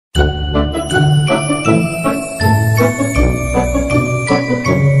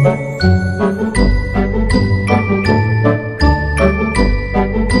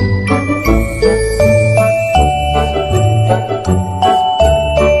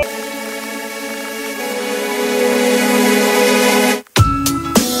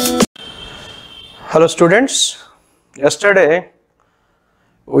Hello students, yesterday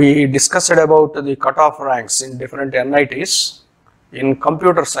we discussed about the cutoff ranks in different NITs in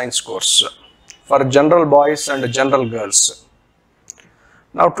computer science course for general boys and general girls.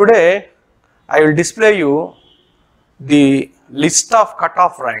 Now today I will display you the list of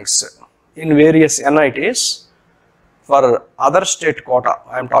cutoff ranks in various NITs for other state quota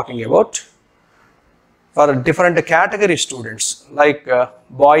I am talking about, for different category students like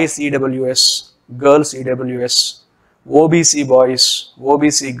boys EWS, girls EWS, OBC boys,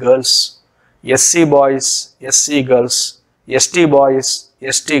 OBC girls, SC boys, SC girls, ST boys,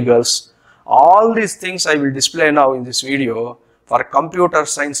 ST girls. All these things I will display now in this video for computer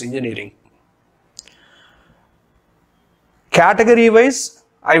science engineering. Category wise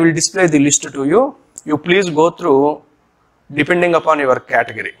I will display the list to you. You please go through depending upon your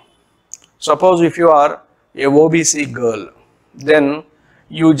category. Suppose if you are a OBC girl, then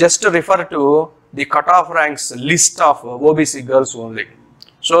you just refer to the cutoff ranks list of OBC girls only,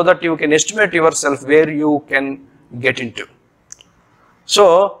 so that you can estimate yourself where you can get into.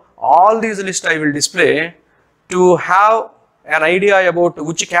 So all these lists I will display. To have an idea about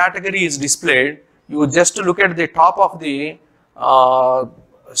which category is displayed, you just look at the top of the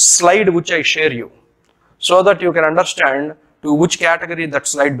slide which I share you, so that you can understand to which category that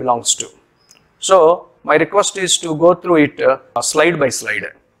slide belongs to. So my request is to go through it slide by slide.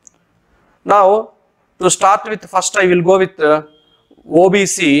 Now to start with, first I will go with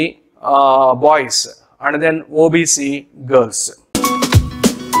OBC boys and then OBC girls.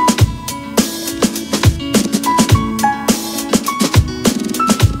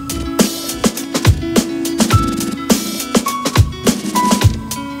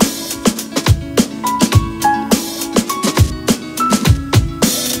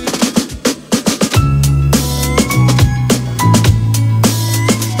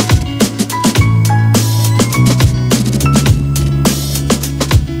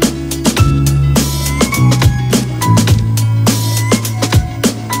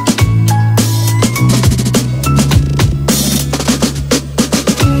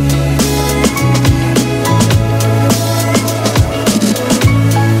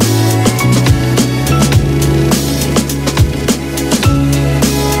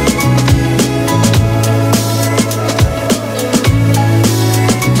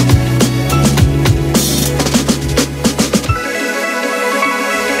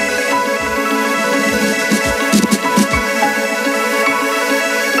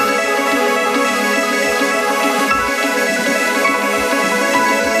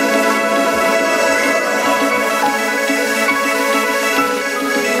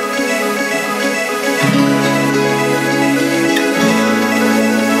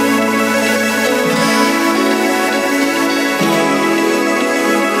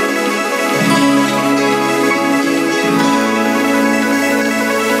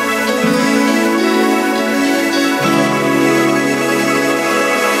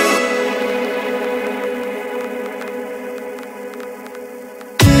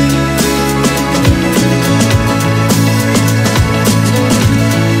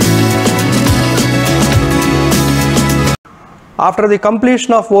 After the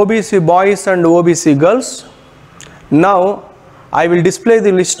completion of OBC boys and OBC girls, now I will display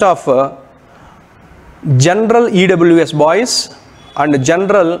the list of general EWS boys and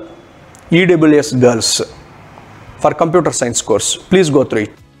general EWS girls for computer science course. Please go through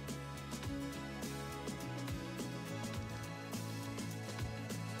it.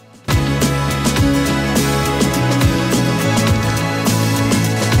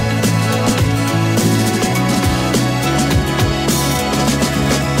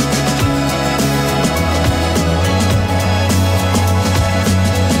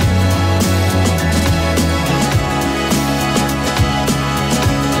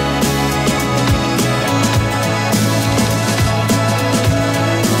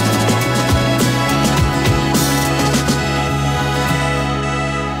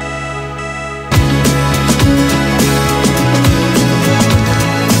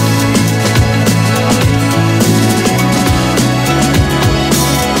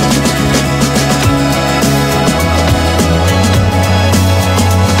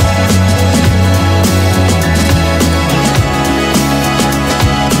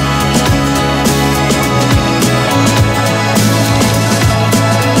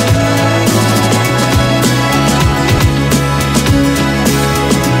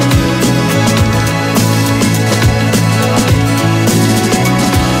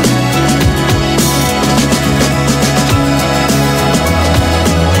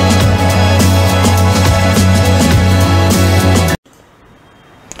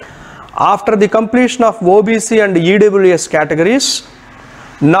 After the completion of OBC and EWS categories,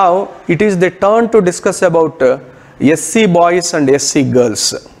 now it is the turn to discuss about SC boys and SC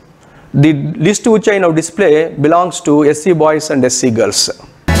girls. The list which I now display belongs to SC boys and SC girls.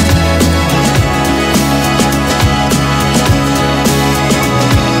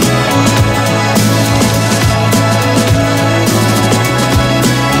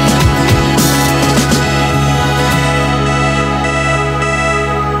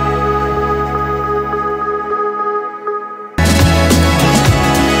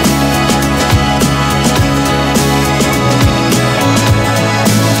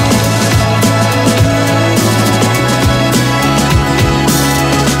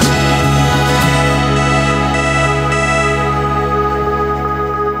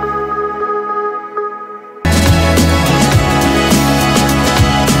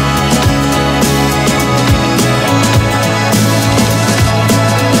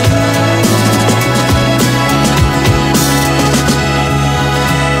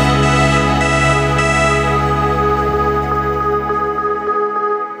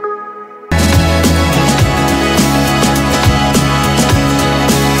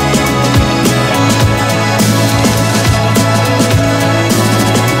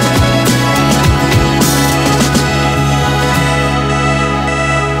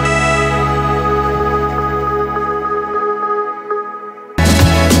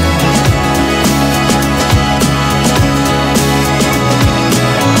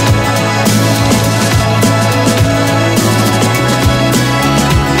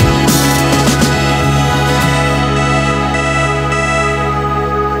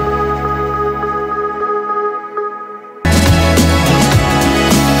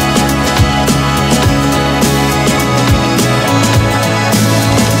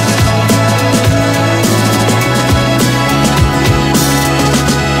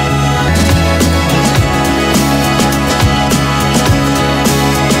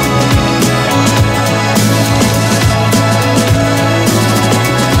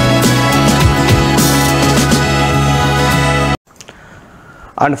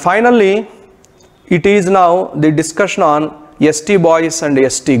 And finally, it is now the discussion on ST boys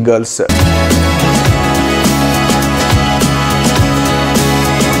and ST girls.